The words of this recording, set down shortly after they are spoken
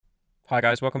Hi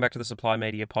guys, welcome back to the Supply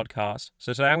Media podcast.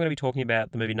 So today I'm going to be talking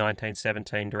about the movie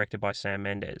 1917 directed by Sam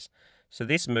Mendes. So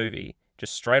this movie,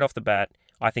 just straight off the bat,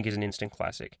 I think is an instant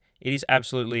classic. It is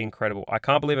absolutely incredible. I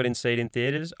can't believe I didn't see it in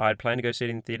theaters. I had planned to go see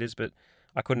it in theaters, but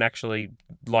I couldn't actually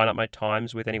line up my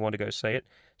times with anyone to go see it.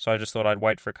 So I just thought I'd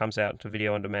wait for it comes out to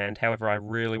video on demand. However, I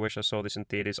really wish I saw this in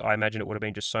theaters. I imagine it would have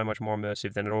been just so much more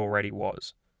immersive than it already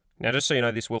was. Now, just so you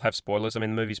know, this will have spoilers. I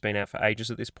mean, the movie's been out for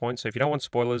ages at this point, so if you don't want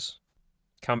spoilers,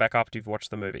 come back after you've watched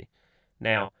the movie.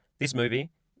 Now, this movie,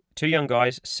 two young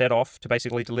guys set off to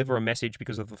basically deliver a message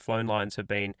because of the phone lines have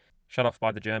been shut off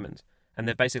by the Germans. And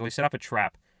they've basically set up a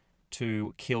trap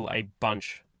to kill a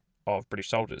bunch of British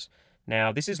soldiers.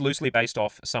 Now, this is loosely based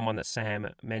off someone that Sam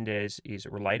Mendes is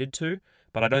related to,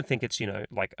 but I don't think it's,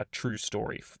 like a true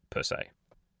story per se.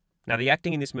 Now, the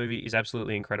acting in this movie is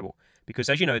absolutely incredible because,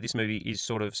 as you know, this movie is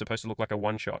sort of supposed to look like a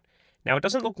one-shot. Now, it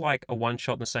doesn't look like a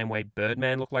one-shot in the same way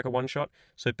Birdman looked like a one-shot.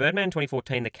 So Birdman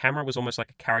 2014, the camera was almost like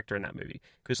a character in that movie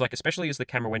because, especially as the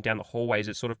camera went down the hallways,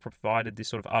 it sort of provided this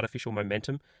sort of artificial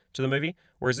momentum to the movie,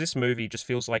 whereas this movie just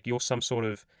feels like you're some sort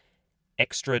of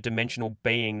extra dimensional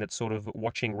being that's sort of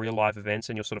watching real live events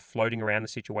and you're sort of floating around the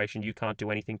situation. You can't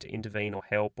do anything to intervene or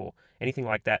help or anything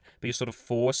like that, but you're sort of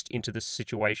forced into this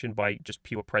situation by just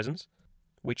pure presence,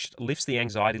 which lifts the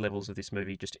anxiety levels of this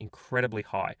movie just incredibly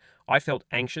high. I felt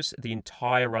anxious the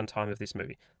entire runtime of this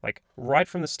movie. Like, right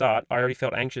from the start, I already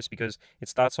felt anxious because it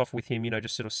starts off with him,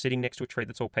 just sort of sitting next to a tree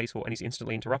that's all peaceful and he's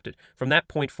instantly interrupted. From that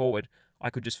point forward,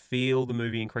 I could just feel the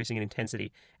movie increasing in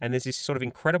intensity. And there's this sort of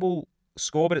incredible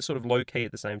score, but it's sort of low-key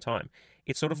at the same time.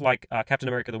 It's sort of like Captain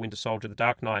America, the Winter Soldier, The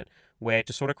Dark Knight, where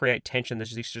to sort of create tension,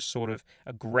 there's these just sort of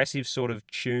aggressive sort of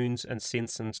tunes and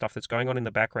synths and stuff that's going on in the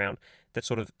background that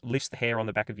sort of lifts the hair on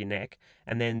the back of your neck.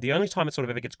 And then the only time it sort of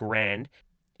ever gets grand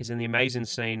is in the amazing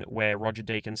scene where Roger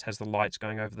Deakins has the lights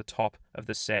going over the top of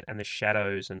the set and the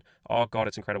shadows, and oh god,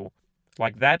 it's incredible.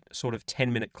 Like, that sort of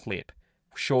 10-minute clip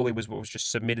surely was what was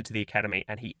just submitted to the Academy,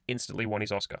 and he instantly won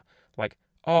his Oscar. Like,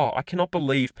 oh, I cannot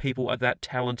believe people are that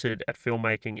talented at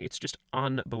filmmaking. It's just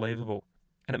unbelievable.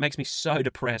 And it makes me so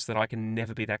depressed that I can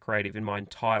never be that creative in my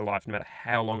entire life, no matter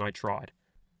how long I tried.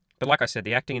 But like I said,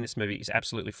 the acting in this movie is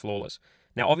absolutely flawless.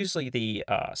 Now, obviously, the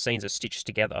scenes are stitched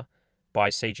together by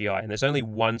CGI, and there's only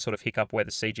one sort of hiccup where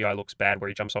the CGI looks bad, where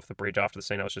he jumps off the bridge after the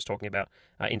scene I was just talking about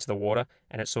into the water,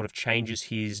 and it sort of changes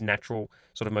his natural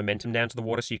sort of momentum down to the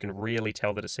water, so you can really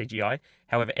tell that it's CGI.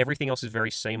 However, everything else is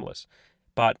very seamless.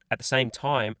 But at the same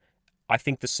time, I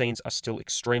think the scenes are still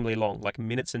extremely long, like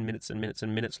minutes and minutes and minutes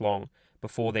and minutes long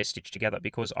before they're stitched together,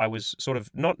 because I was sort of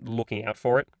not looking out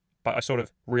for it, but I sort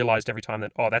of realized every time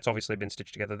that, oh, that's obviously been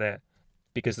stitched together there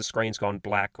because the screen's gone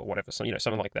black or whatever, so,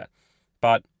 something like that.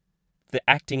 But the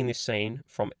acting in this scene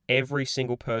from every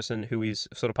single person who is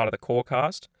sort of part of the core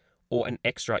cast or an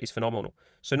extra is phenomenal.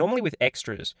 So normally with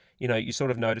extras, you sort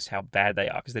of notice how bad they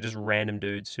are because they're just random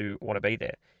dudes who want to be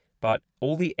there. But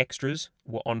all the extras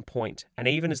were on point, and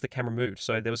even as the camera moved.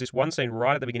 So there was this one scene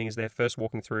right at the beginning as they're first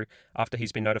walking through after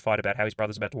he's been notified about how his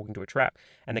brother's about to walk into a trap.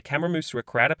 And the camera moves through a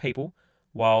crowd of people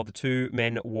while the two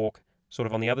men walk sort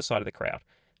of on the other side of the crowd.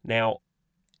 Now,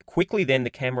 quickly then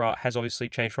the camera has obviously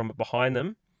changed from behind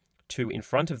them to in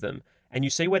front of them. And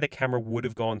you see where the camera would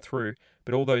have gone through,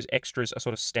 but all those extras are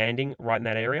sort of standing right in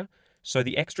that area. So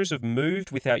the extras have moved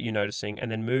without you noticing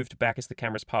and then moved back as the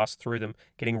cameras passed through them,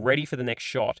 getting ready for the next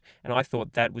shot. And I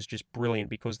thought that was just brilliant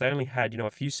because they only had,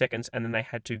 a few seconds and then they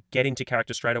had to get into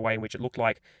character straight away, in which it looked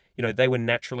like, they were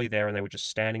naturally there and they were just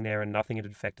standing there and nothing had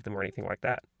affected them or anything like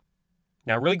that.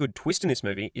 Now, a really good twist in this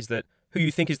movie is that who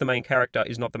you think is the main character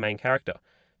is not the main character.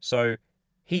 So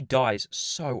he dies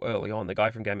so early on, the guy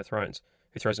from Game of Thrones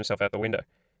who throws himself out the window,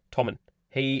 Tommen.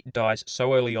 He dies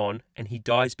so early on, and he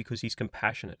dies because he's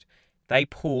compassionate. They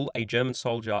pull a German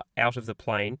soldier out of the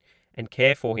plane and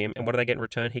care for him, and what do they get in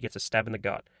return? He gets a stab in the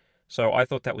gut. So I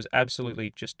thought that was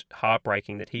absolutely just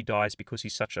heartbreaking that he dies because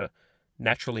he's such a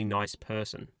naturally nice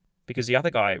person. Because the other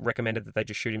guy recommended that they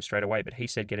just shoot him straight away, but he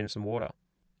said get in some water.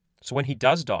 So when he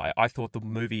does die, I thought the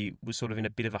movie was sort of in a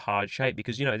bit of a hard shape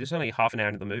because, there's only half an hour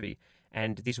into the movie,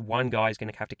 and this one guy is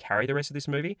going to have to carry the rest of this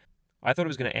movie. I thought it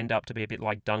was going to end up to be a bit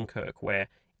like Dunkirk, where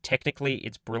technically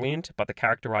it's brilliant, but the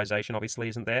characterization obviously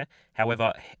isn't there.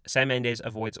 However, Sam Mendes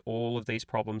avoids all of these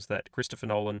problems that Christopher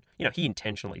Nolan, he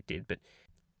intentionally did, but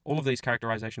all of these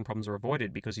characterization problems are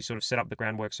avoided because he sort of set up the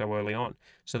groundwork so early on.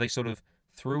 So they sort of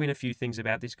threw in a few things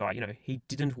about this guy. He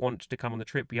didn't want to come on the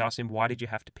trip. We asked him, why did you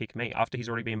have to pick me? After he's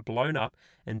already been blown up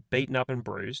and beaten up and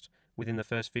bruised within the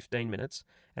first 15 minutes.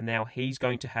 And now he's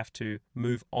going to have to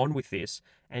move on with this.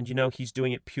 And, he's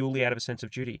doing it purely out of a sense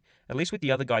of duty. At least with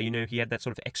the other guy, he had that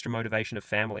sort of extra motivation of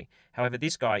family. However,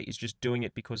 this guy is just doing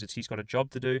it because he's got a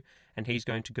job to do, and he's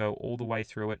going to go all the way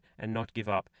through it and not give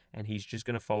up. And he's just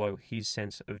going to follow his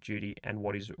sense of duty and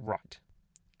what is right.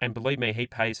 And believe me, he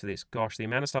pays for this. Gosh, the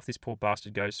amount of stuff this poor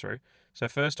bastard goes through. So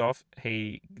first off,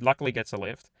 he luckily gets a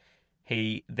lift.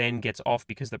 He then gets off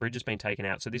because the bridge has been taken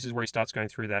out. So this is where he starts going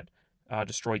through that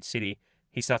destroyed city.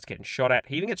 He starts getting shot at.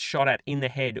 He even gets shot at in the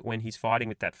head when he's fighting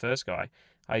with that first guy.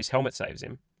 His helmet saves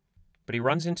him. But he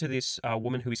runs into this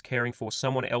woman who is caring for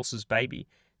someone else's baby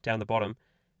down the bottom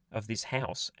of this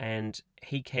house. And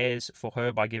he cares for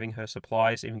her by giving her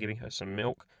supplies, even giving her some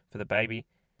milk for the baby.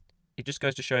 It just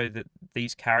goes to show that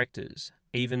these characters,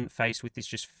 even faced with this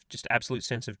just absolute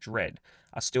sense of dread,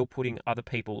 are still putting other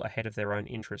people ahead of their own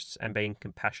interests and being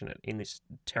compassionate in this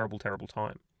terrible, terrible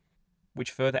time. Which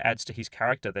further adds to his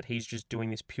character that he's just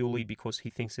doing this purely because he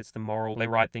thinks it's the morally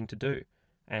right thing to do.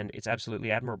 And it's absolutely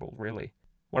admirable, really.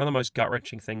 One of the most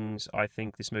gut-wrenching things I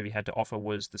think this movie had to offer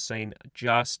was the scene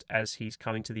just as he's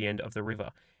coming to the end of the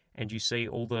river. And you see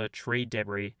all the tree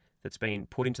debris that's been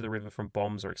put into the river from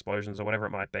bombs or explosions or whatever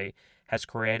it might be, has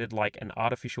created like an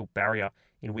artificial barrier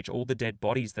in which all the dead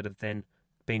bodies that have then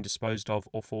been disposed of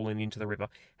or fallen into the river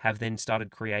have then started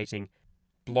creating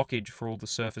blockage for all the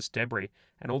surface debris.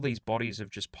 And all these bodies have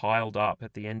just piled up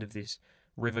at the end of this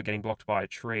river getting blocked by a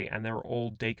tree, and they're all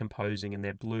decomposing and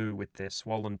they're blue with their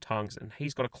swollen tongues, and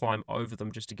he's got to climb over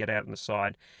them just to get out on the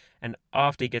side. And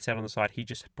after he gets out on the side, he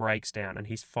just breaks down, and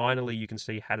he's finally, you can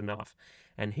see, had enough,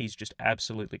 and he's just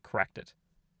absolutely cracked it.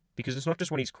 Because it's not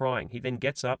just when he's crying. He then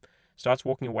gets up, starts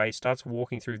walking away, starts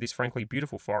walking through this frankly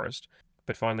beautiful forest,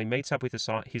 but finally meets up with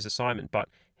his assignment. But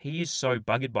he is so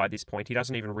buggered by this point, he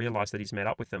doesn't even realize that he's met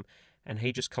up with them, and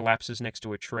he just collapses next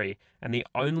to a tree. And the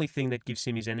only thing that gives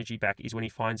him his energy back is when he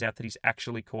finds out that he's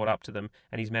actually caught up to them,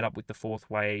 and he's met up with the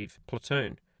 4th Wave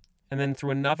platoon. And then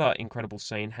through another incredible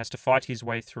scene, has to fight his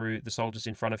way through the soldiers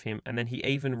in front of him, and then he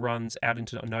even runs out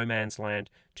into no man's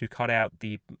land to cut out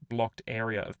the blocked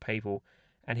area of people,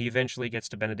 and he eventually gets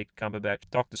to Benedict Cumberbatch.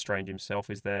 Doctor Strange himself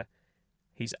is there.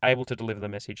 He's able to deliver the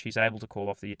message, he's able to call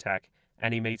off the attack,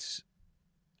 and he meets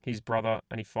his brother,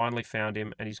 and he finally found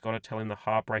him, and he's got to tell him the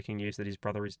heartbreaking news that his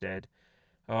brother is dead.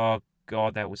 Oh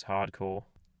God, that was hardcore.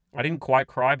 I didn't quite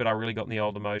cry, but I really got in the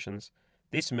old emotions.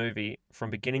 This movie, from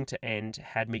beginning to end,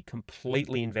 had me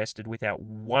completely invested without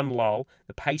one lull.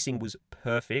 The pacing was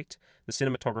perfect. The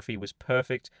cinematography was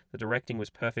perfect. The directing was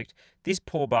perfect. This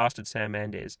poor bastard Sam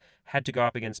Mendes had to go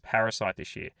up against Parasite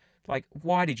this year. Like,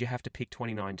 why did you have to pick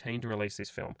 2019 to release this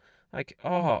film? Like,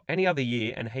 any other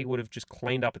year and he would have just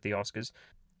cleaned up at the Oscars.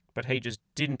 But he just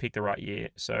didn't pick the right year.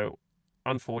 So,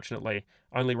 unfortunately,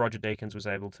 only Roger Deakins was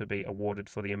able to be awarded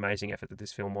for the amazing effort that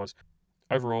this film was.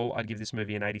 Overall, I'd give this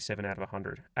movie an 87 out of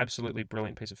 100. Absolutely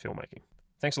brilliant piece of filmmaking.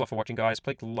 Thanks a lot for watching, guys.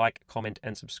 Please like, comment,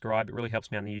 and subscribe. It really helps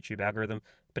me on the YouTube algorithm.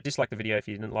 But dislike the video if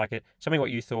you didn't like it. Tell me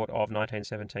what you thought of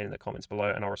 1917 in the comments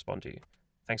below, and I'll respond to you.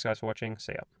 Thanks, guys, for watching.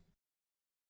 See ya.